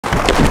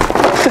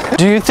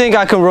Do you think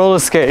I can roller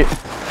skate?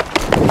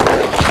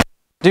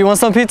 Do you want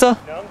some pizza?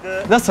 No, I'm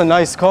good. That's a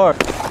nice car.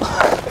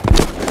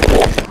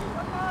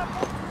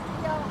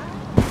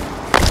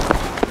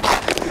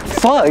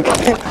 Fuck.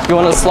 You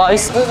want a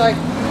slice? Looks like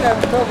you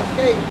have trouble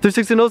skating.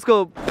 360 no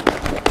scope.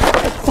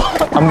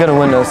 I'm gonna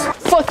win this.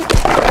 Fuck.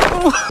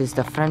 It's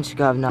the French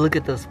governor. Look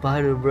at the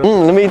spider, bro.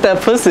 Let me eat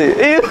that pussy.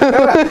 Ew.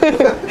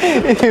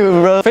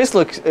 Ew, bro. Face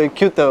looks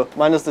cute though,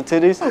 minus the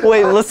titties.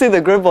 Wait, let's see the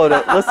grip on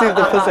it. Let's see if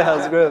the pussy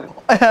has grip.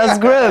 It has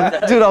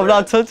grip. Dude, I'm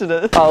not touching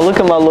it. Oh, look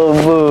at my little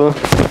boo.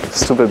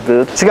 Stupid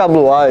bitch. She got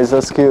blue eyes,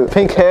 that's cute.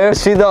 Pink hair.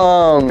 Is she the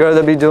girl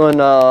that be doing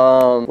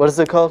what is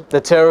it called?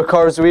 The tarot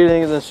cards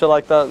readings and shit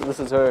like that? This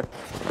is her.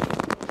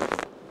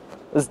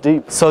 It's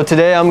deep. So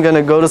today I'm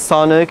gonna go to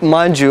Sonic.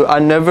 Mind you, I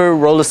never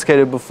roller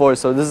skated before,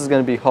 so this is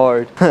gonna be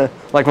hard.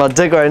 Like my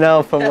dick right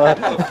now from my...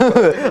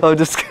 I'm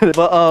just kidding.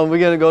 But we're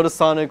gonna go to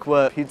Sonic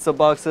with pizza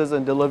boxes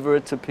and deliver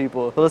it to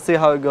people. So let's see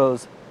how it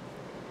goes.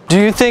 Do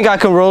you think I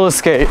can roller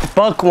skate?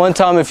 Buck one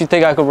time if you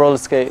think I can roller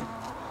skate.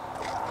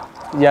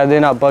 Yeah, they're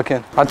not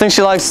bucking. I think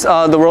she likes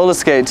the roller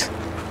skates.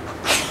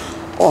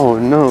 Oh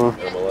no.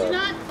 Yeah, do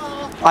not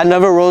fall. I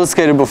never roller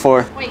skated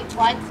before. Wait,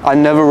 what? I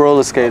never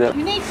roller skated.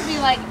 You need to be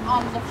like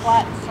on the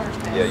flat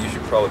surface. Yeah, you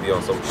should probably be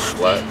on something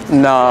flat.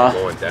 Nah.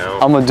 Going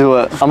down. I'm gonna do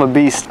it. I'm a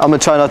beast. I'm gonna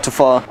try not to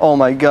fall. Oh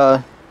my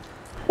god.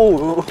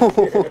 Oh.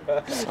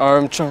 Alright,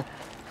 I'm trying.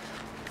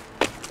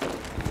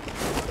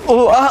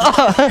 Oh,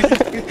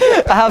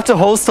 I have to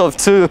hold stuff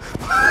too.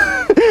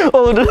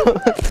 Oh no.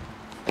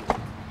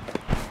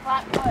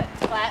 Flat foot,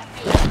 flat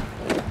feet.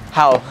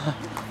 How?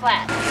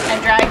 Flat.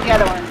 And drag the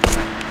other one.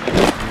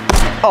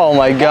 Oh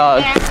my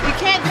god. And you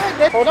can't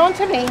do it. Hold on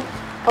to me.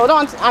 Hold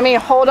on.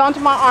 Hold on to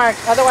my arm.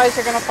 Otherwise,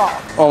 you're gonna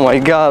fall. Oh my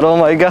god. Oh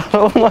my god.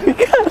 Oh my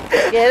god.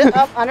 Get it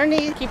up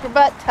underneath. Keep your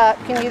butt tucked.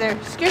 You can either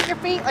scoot your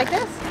feet like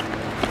this.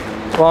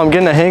 Well, I'm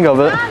getting the hang of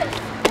it. Got it.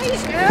 There you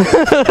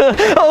go.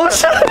 Oh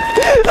shit.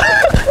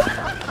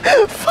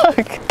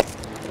 Fuck.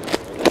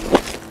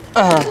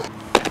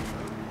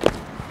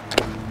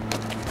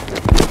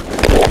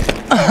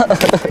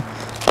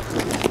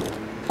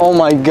 Oh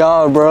my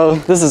god, bro.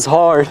 This is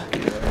hard.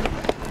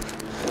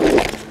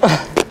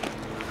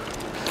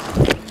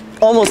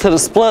 Almost hit a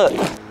split.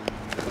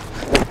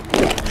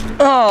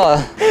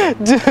 Oh,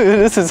 dude,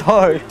 this is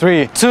hard.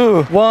 3,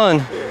 2,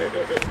 1.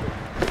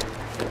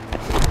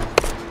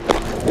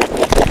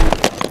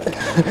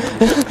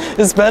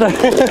 It's better.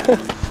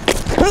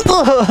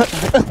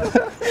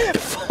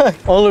 Fuck.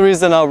 Only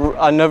reason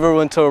I never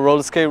went to a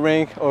roller skate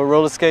rink or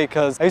roller skate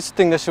because I used to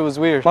think that shit was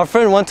weird. My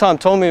friend one time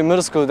told me in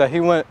middle school that he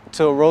went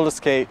to a roller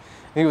skate.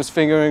 He was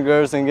fingering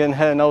girls and getting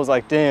head, and I was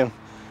like, damn,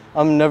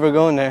 I'm never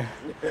going there.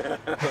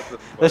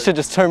 That shit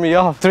just turned me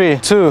off. 3,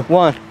 2,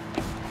 1.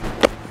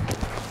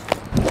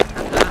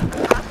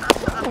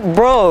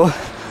 Bro.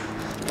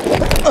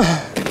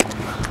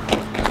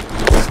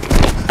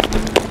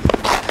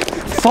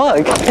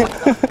 Fuck.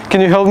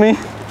 Can you help me?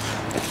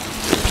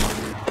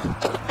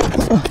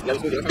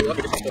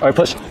 Alright,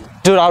 push.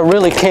 Dude, I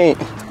really can't.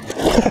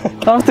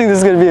 I don't think this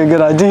is gonna be a good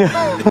idea.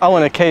 I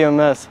want a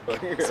KMS. I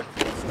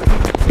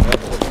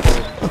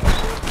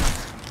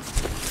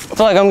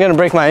feel like I'm gonna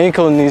break my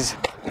ankle in these.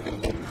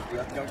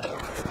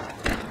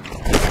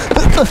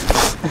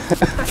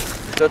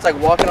 So it's like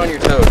walking on your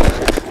toes.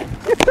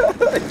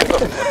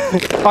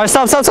 Alright,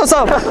 stop.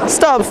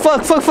 Stop,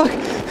 fuck.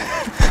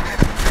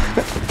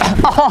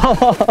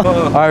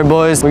 Alright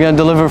boys, we're gonna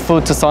deliver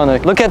food to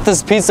Sonic. Look at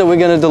this pizza we're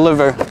gonna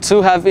deliver.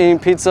 2 half-eaten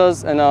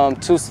pizzas and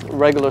 2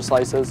 regular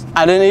slices.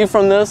 I didn't eat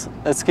from this.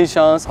 It's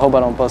Keyshawn's. Hope I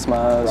don't bust my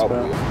ass,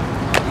 bro.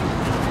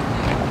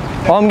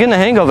 Oh, I'm getting the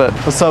hang of it.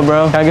 What's up,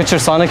 bro? Can I get your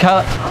Sonic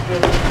hat?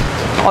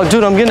 Oh,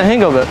 dude, I'm getting the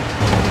hang of it.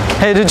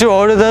 Hey, did you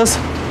order this?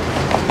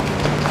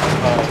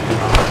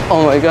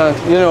 Oh my god,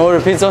 you didn't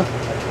order pizza?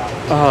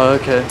 Oh,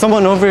 okay.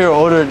 Someone over here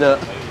ordered the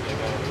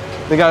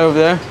guy over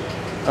there?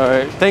 All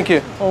right, thank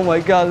you. Oh my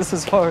god, this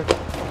is hard.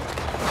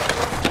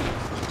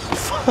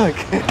 Fuck.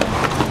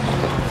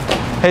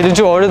 Hey, did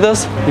you order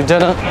this? You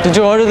didn't? Did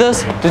you order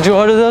this? Did you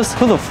order this?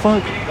 Who the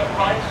fuck?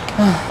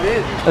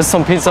 There's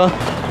some pizza.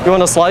 You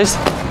want a slice?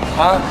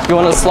 Huh? You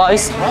want a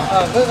slice?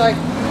 Looks like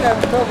you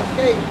have trouble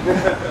skating.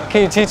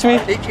 Can you teach me?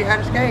 Teach you how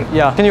to skate?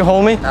 Yeah. Can you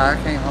hold me? No, I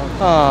can't hold you.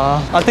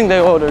 I think they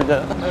ordered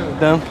that.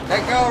 Them.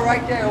 That girl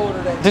right there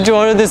ordered that. Did you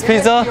order this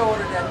pizza? Yeah, she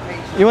ordered that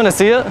pizza. You want to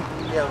see it?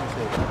 Yeah, let me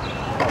see.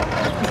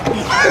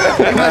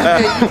 You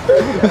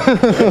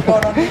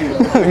must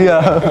be-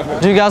 Yeah.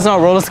 Do you guys not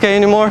roller skate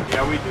anymore?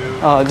 Yeah, we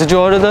do. Did you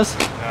order this?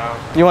 No.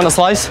 You want a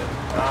slice? No,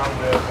 I'm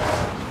good.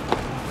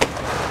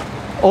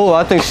 Oh,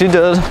 I think she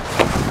did.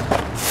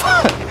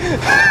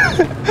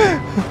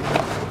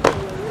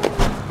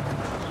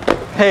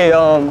 Hey,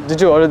 did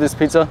you order this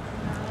pizza?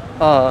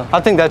 I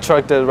think that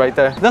truck did right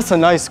there. That's a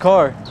nice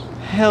car.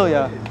 Hell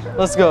yeah.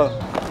 Let's go.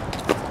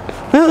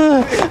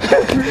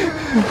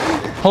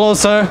 Hello,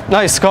 sir.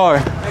 Nice car.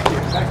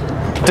 Thank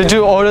you. Did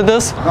you order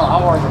this? No,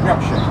 I ordered a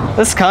milkshake.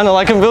 It's kind of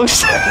like a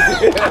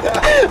milkshake.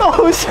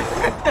 Oh shit.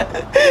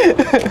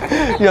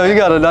 Yo, you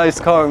got a nice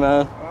car,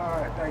 man.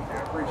 All right, thank you.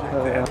 I appreciate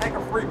that. Take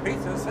a free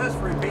pizza. It says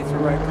free pizza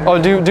right there.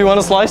 Oh, do you want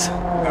a slice?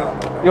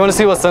 No. You want to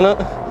see what's in it?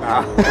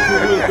 Nah.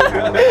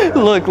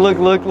 Look. It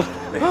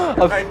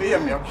might be a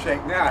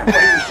milkshake now.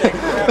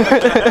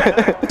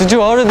 Did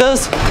you order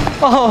this?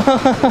 Oh.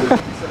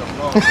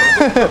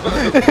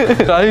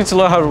 I need to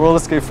learn how to roller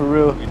skate for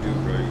real. You do,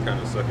 bro. You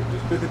kind of suck at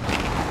this.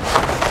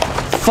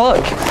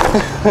 Fuck.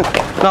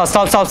 No,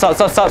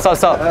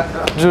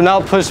 stop. Do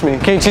not push me.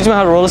 Can you teach me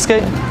how to roller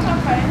skate?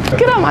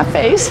 Get out my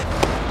face.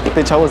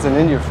 Bitch, I wasn't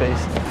in your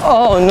face.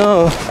 Oh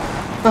no.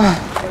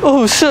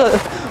 Oh shit.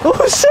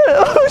 Oh shit.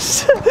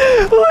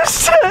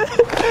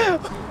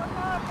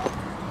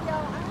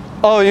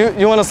 Oh,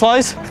 you want a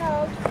slice?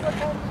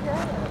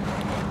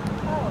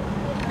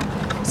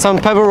 Some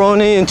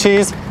pepperoni and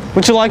cheese.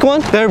 Would you like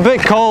one? They're a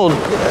bit cold.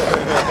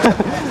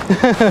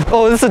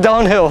 Oh, this is a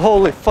downhill.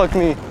 Holy fuck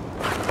me.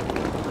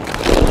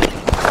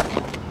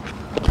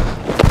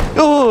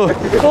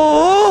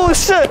 Oh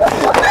shit.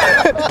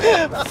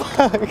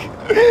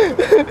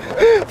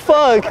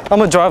 Fuck. I'm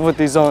gonna drive with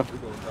these on.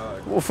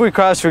 If we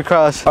crash, we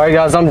crash. All right,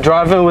 guys, I'm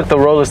driving with the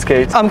roller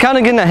skates. I'm kind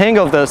of getting a hang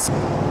of this.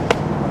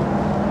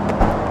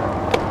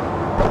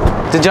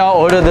 Did y'all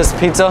order this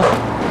pizza?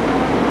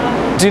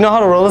 Do you know how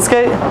to roller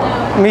skate?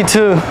 No. Me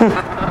too.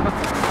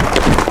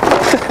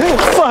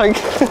 Fuck.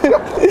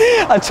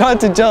 I tried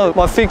to jump.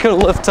 My feet couldn't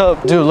lift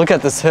up. Dude, look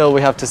at this hill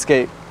we have to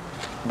skate.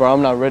 Bro,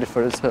 I'm not ready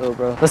for this hill,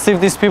 bro. Let's see if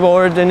these people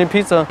ordered any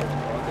pizza.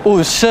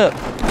 Oh shit.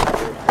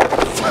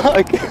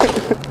 Fuck.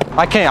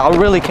 I can't. I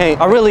really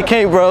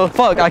can't, bro.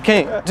 Fuck, I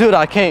can't. Dude,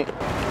 I can't.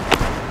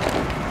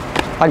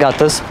 I got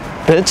this,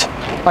 bitch.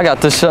 I got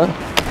this shit.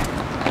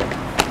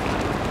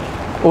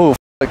 Oh,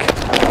 fuck.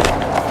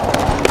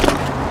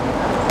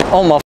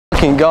 Oh my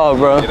fucking god,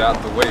 bro. Get out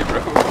the way, bro.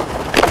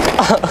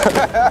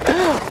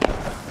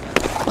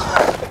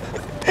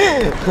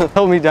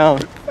 Help me down.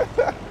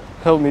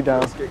 Help me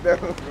down.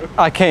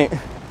 I can't.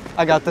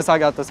 I got this.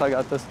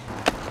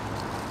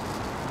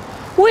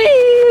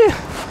 Whee!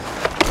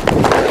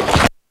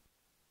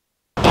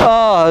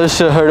 Oh, this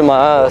shit hurting my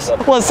ass.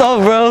 What's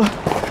up, bro?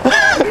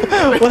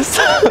 What's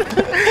up?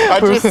 I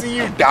just see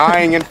you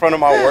dying in front of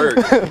my work.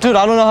 Dude,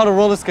 I don't know how to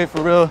roller skate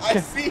for real. I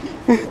see.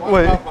 Wait.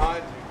 Wait,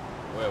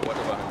 what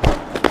about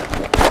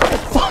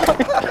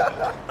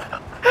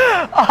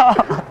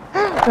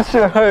This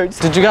shit hurts.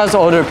 Did you guys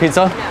order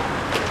pizza? No,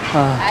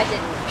 I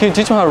didn't. Can you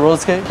teach me how to roller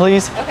skate,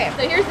 please? Okay,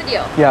 so here's the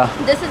deal. Yeah.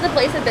 This is a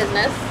place of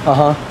business.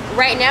 Uh-huh.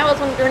 Right now is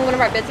during one of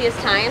our busiest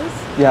times.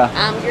 Yeah.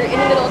 You're in the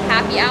middle of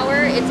happy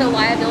hour. It's a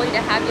liability to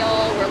have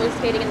y'all roller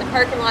skating in the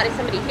parking lot. If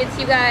somebody hits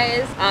you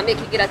guys, it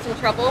could get us in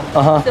trouble.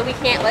 Uh-huh. So we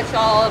can't let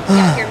y'all be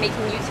out here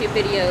making YouTube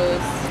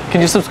videos. Can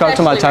you subscribe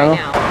to my channel?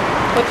 Right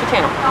now. What's your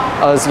channel?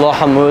 It's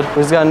Hamood.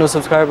 We just got a new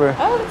subscriber.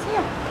 Oh, it's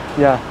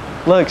you. Yeah.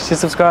 Look, she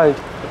subscribed.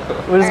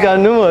 We just got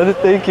a new one.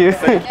 Thank you.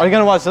 Are you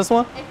gonna watch this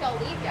one? If y'all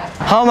leave, yeah.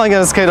 How am I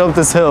gonna skate up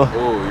this hill?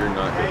 Oh, you're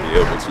not gonna be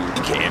able to.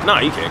 You can't. Nah,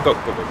 you can't. Go.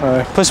 All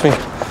right, push me.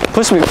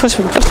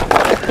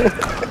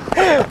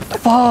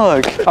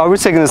 Fuck. Are we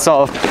taking this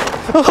off?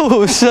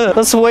 Oh shit,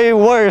 that's way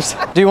worse.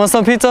 Do you want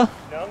some pizza?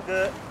 No, I'm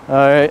good. All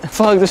right.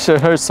 Fuck, this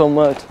shit hurts so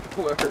much.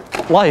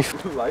 Life.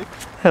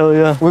 Hell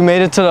yeah. We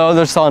made it to the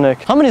other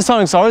Sonic. How many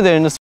Sonics are there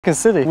in this fucking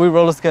city? We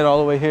roller skate all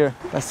the way here.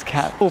 That's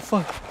cat. Oh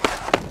fuck.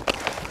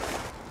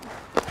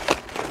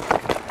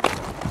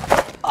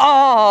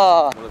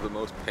 Ah! One of the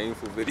most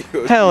painful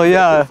videos. Hell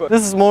yeah.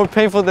 This is more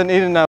painful than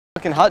eating that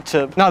fucking hot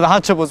chip. No, the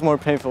hot chip was more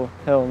painful.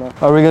 Hell no.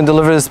 Are we gonna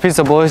deliver this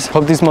pizza, boys?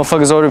 Hope these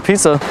motherfuckers order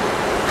pizza.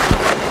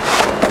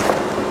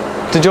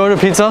 Did you order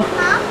pizza?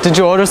 Huh? Did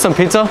you order some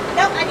pizza?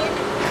 Nope, I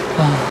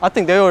didn't. I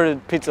think they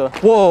ordered pizza.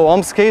 Whoa,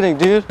 I'm skating,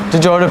 dude.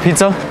 Did you order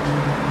pizza?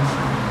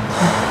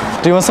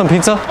 Do you want some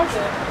pizza? Okay.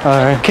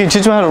 Alright. Can you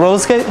teach me how to roller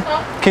skate?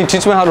 Huh? Can you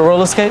teach me how to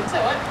roller skate? Say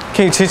what?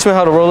 Can you teach me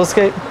how to roller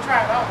skate? We'll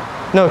try it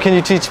out. No, can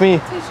you teach me?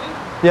 Teach you.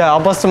 Yeah,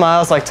 I'll bust in my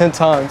ass like 10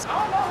 times. I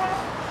don't know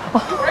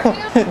how. You working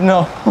here?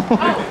 No.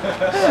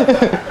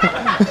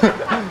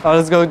 I'll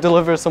just go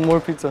deliver some more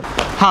pizza.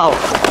 How?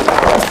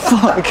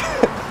 Fuck.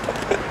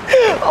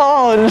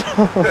 Oh no.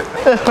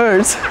 It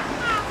hurts.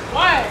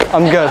 Why?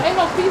 I'm good. Ain't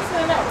no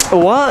pizza in that.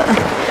 What?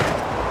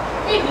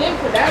 He didn't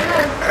put that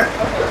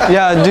one.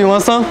 Yeah, do you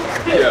want some?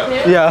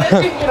 Yeah.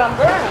 That you get on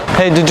burn.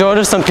 Hey, did you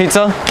order some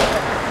pizza?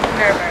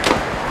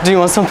 Never. Do you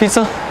want some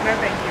pizza? No,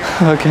 thank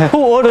you. Okay.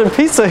 Who ordered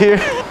pizza here?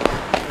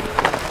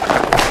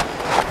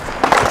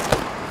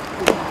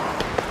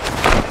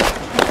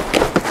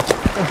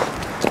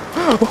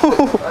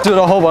 Dude,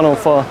 I hope I don't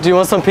fall. Do you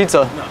want some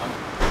pizza? No.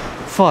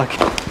 Fuck.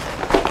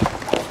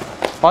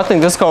 I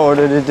think this guy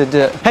ordered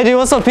it. Hey, do you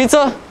want some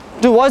pizza?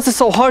 Dude, why is it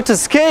so hard to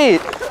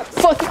skate?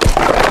 Fuck.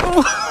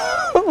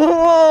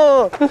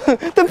 Whoa.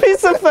 The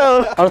pizza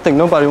fell. I don't think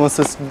nobody wants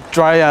this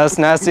dry ass,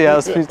 nasty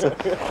ass pizza.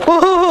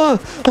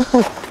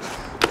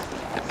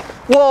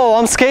 Whoa,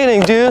 I'm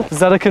skating, dude. Is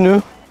that a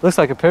canoe? Looks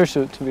like a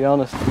parachute, to be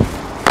honest.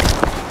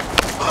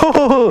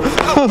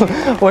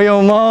 Where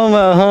your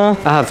mama, huh?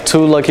 I have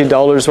 2 lucky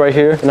dollars right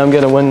here, and I'm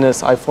gonna win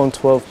this iPhone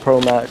 12 Pro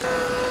Max.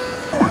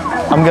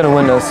 I'm gonna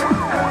win this.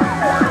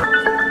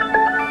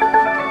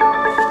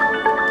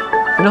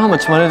 You know how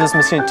much money this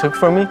machine took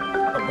from me?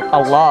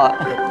 A lot.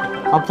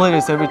 I'll play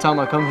this every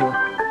time I come here.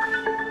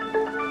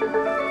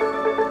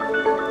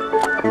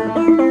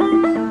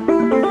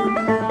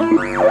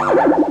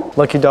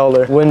 Lucky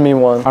dollar. Win me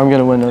one. I'm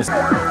gonna win this.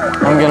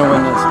 I'm gonna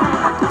win this.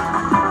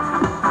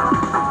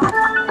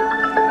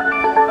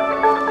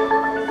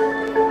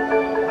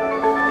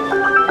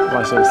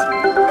 Watch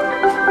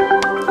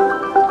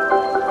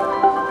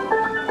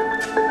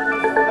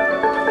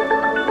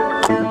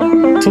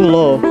this. Too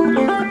low.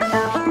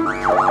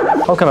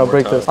 How can I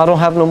break this? I don't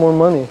have no more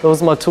money.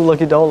 Those are my 2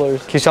 lucky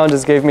dollars. Keyshawn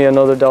just gave me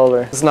another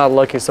dollar. It's not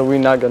lucky, so we're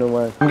not gonna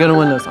win. I'm gonna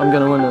win this. I'm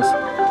gonna win this.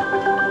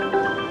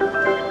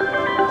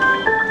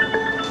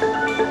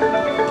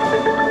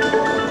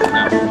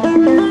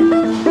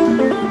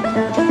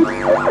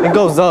 It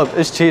goes up.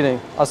 It's cheating.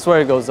 I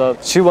swear it goes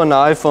up. She won the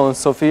iPhone,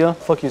 Sophia.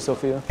 Fuck you,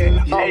 Sophia. Hey,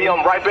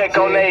 I'm right back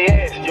on their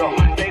ass, yo.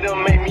 They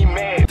done make me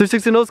mad.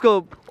 360 no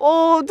scope.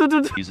 Oh,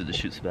 dude. Use it to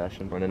shoot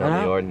Sebastian, running out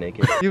the yard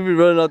naked. You be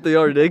running out the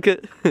yard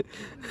naked?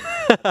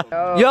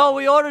 Yo,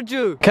 we ordered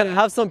you. Can I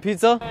have some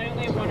pizza? I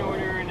only have 1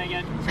 order and I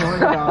get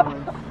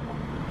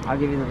I'll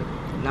give you the...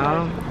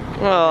 No?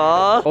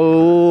 Aww.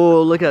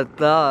 Oh, look at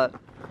that.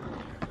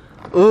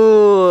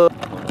 Ooh.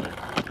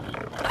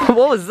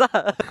 What was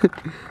that?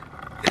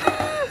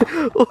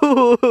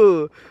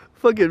 Ooh.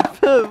 Fucking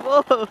pimp.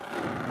 Oh.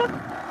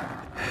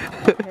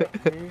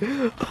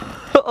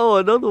 Oh,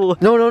 another one.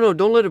 No,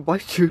 don't let it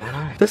bite you.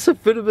 That's a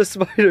venomous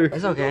spider.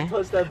 It's okay.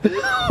 What?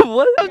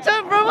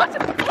 Bro, what?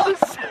 Oh,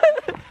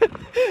 shit.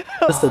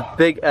 That's a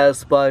big ass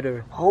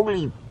spider.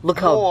 Holy. Look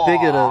how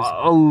big it is.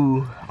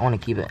 Oh, I want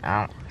to keep it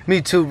out. Me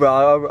too,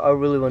 bro. I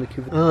really want to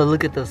keep it. Oh,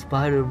 look at the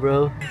spider,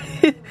 bro.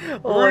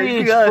 Oh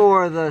Reach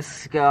for the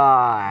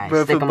sky.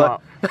 Bro, stick 'em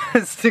up.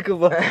 Stick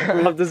 'em up.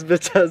 Grab this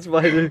bitch ass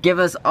spider. Give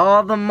us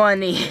all the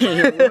money.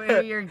 Where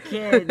are your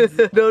kids?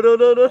 No.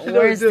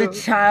 Where's the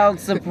child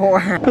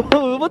support?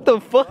 Oh, what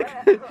the fuck?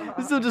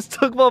 This dude just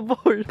took my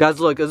board. Guys,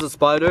 look, it's a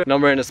spider. And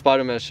I'm wearing a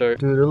Spider-Man shirt.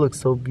 Dude, it looks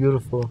so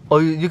beautiful. Oh,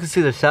 you can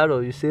see the shadow.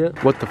 You see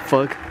it? What the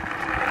fuck?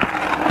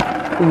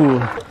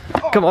 Ooh.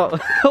 Come on.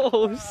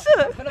 Oh,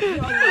 shit.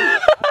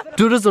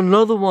 Dude, there's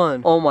another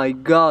one. Oh my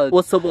god.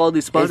 What's up with all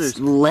these spiders? It's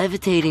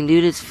levitating,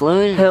 dude. It's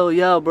floating. Hell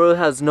yeah, bro. It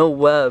has no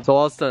web. So,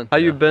 Austin, how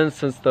you been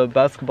since the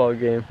basketball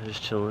game?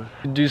 Just chilling.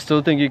 Do you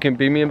still think you can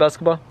beat me in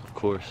basketball? Of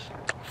course.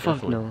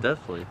 Fuck Definitely. no.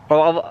 Definitely.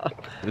 Oh,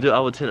 Dude, I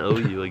would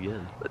 10-0 you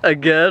again.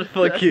 again?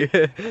 Fuck you.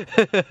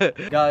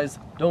 Guys,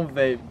 don't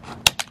vape.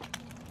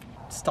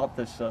 Stop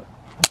this shit.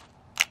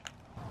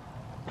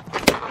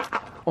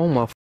 Oh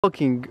my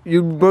fucking,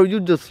 bro, you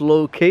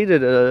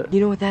dislocated it. You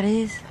know what that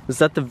is? Is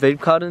that the vape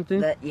cotton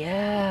thing?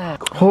 Yeah.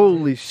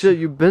 Holy shit,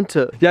 you bent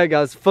it. Yeah,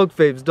 guys, fuck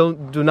vapes.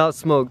 Do not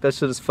smoke. That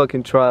shit is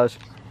fucking trash.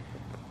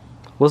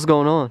 What's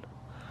going on?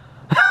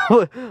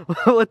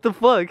 What the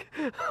fuck?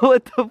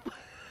 What the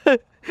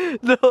fuck?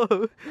 No.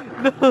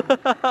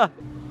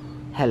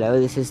 Hello,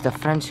 this is the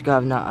French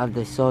governor of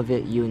the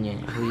Soviet Union.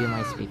 Who am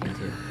I speaking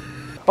to?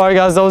 Alright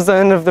guys, that was the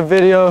end of the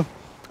video.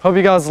 Hope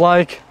you guys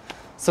like,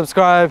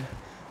 subscribe,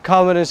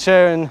 comment and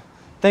share, and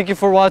thank you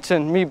for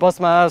watching me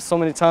bust my ass so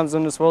many times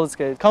on this roller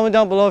skate. Comment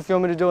down below if you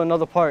want me to do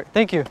another part.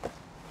 Thank you.